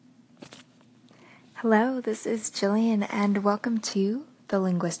Hello, this is Jillian, and welcome to The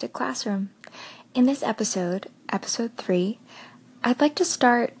Linguistic Classroom. In this episode 3, I'd like to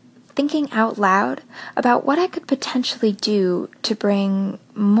start thinking out loud about what I could potentially do to bring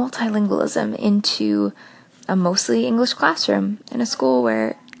multilingualism into a mostly English classroom in a school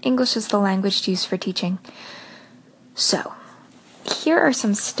where English is the language used for teaching. So, here are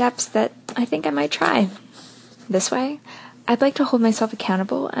some steps that I think I might try. This way, I'd like to hold myself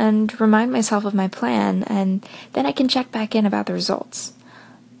accountable and remind myself of my plan, and then I can check back in about the results.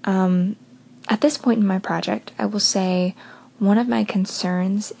 At this point in my project, I will say one of my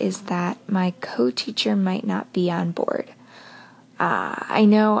concerns is that my co-teacher might not be on board. I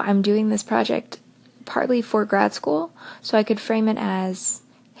know I'm doing this project partly for grad school, so I could frame it as,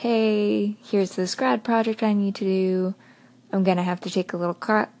 hey, here's this grad project I need to do. I'm going to have to take a little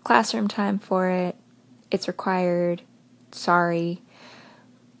classroom time for it. It's required. Sorry.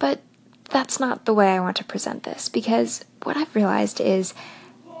 But that's not the way I want to present this, because what I've realized is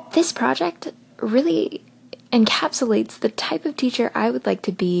this project really encapsulates the type of teacher I would like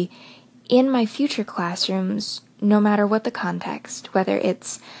to be in my future classrooms, no matter what the context, whether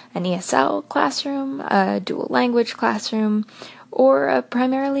it's an ESL classroom, a dual language classroom, or a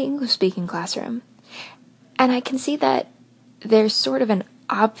primarily English-speaking classroom. And I can see that there's sort of an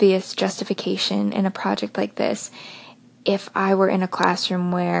obvious justification in a project like this if I were in a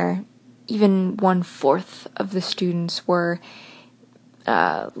classroom where even 1/4 of the students were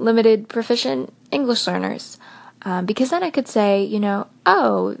limited proficient English learners. Because then I could say,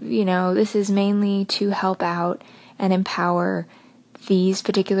 this is mainly to help out and empower these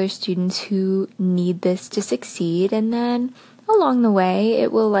particular students who need this to succeed, and then along the way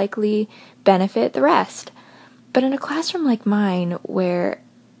it will likely benefit the rest. But in a classroom like mine, where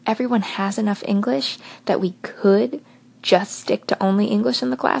everyone has enough English that we could just stick to only English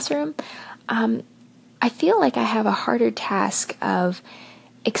in the classroom, I feel like I have a harder task of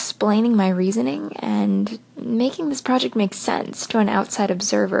explaining my reasoning and making this project make sense to an outside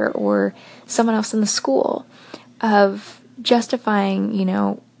observer or someone else in the school, of justifying,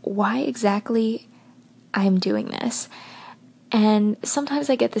 why exactly I'm doing this. And sometimes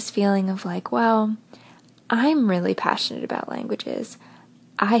I get this feeling of like, well, I'm really passionate about languages.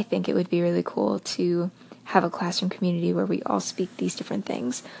 I think it would be really cool to have a classroom community where we all speak these different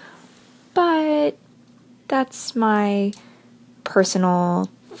things. But that's my personal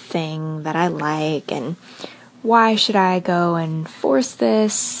thing that I like, and why should I go and force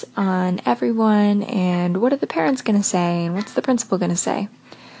this on everyone, and what are the parents going to say, and what's the principal going to say?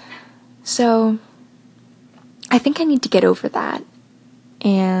 So I think I need to get over that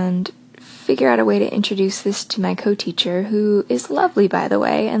and figure out a way to introduce this to my co-teacher, who is lovely, by the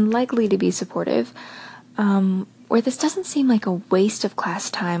way, and likely to be supportive, where this doesn't seem like a waste of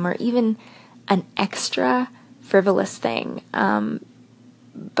class time or even an extra frivolous thing,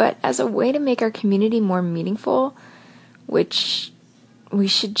 but as a way to make our community more meaningful, which we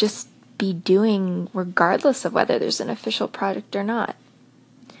should just be doing regardless of whether there's an official project or not.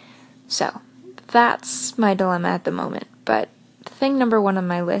 So that's my dilemma at the moment, but thing number 1 on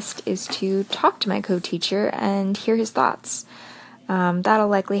my list is to talk to my co-teacher and hear his thoughts. That'll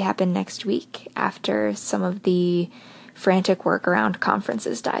likely happen next week after some of the frantic work around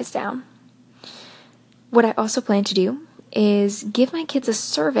conferences dies down. What I also plan to do is give my kids a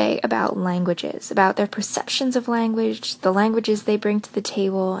survey about languages, about their perceptions of language, the languages they bring to the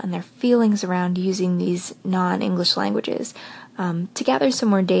table, and their feelings around using these non-English languages, to gather some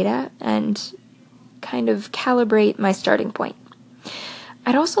more data and kind of calibrate my starting point.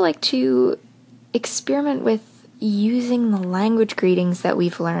 I'd also like to experiment with using the language greetings that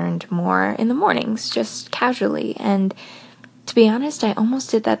we've learned more in the mornings, just casually. And to be honest, I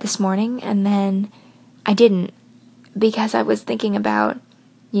almost did that this morning, and then I didn't, because I was thinking about,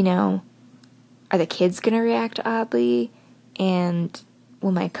 are the kids going to react oddly? And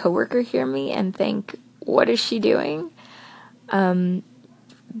will my coworker hear me and think, what is she doing? But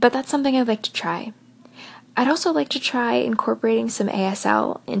that's something I'd like to try. I'd also like to try incorporating some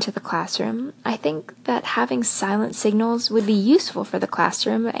ASL into the classroom. I think that having silent signals would be useful for the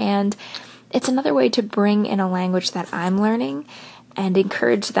classroom, and it's another way to bring in a language that I'm learning and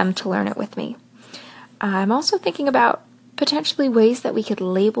encourage them to learn it with me. I'm also thinking about potentially ways that we could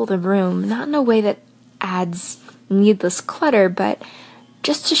label the room, not in a way that adds needless clutter, but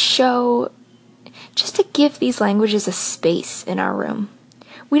just to give these languages a space in our room.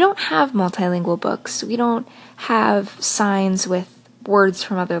 We don't have multilingual books. We don't have signs with words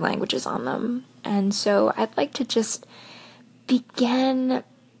from other languages on them. And so I'd like to just begin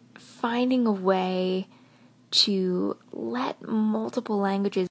finding a way to let multiple languages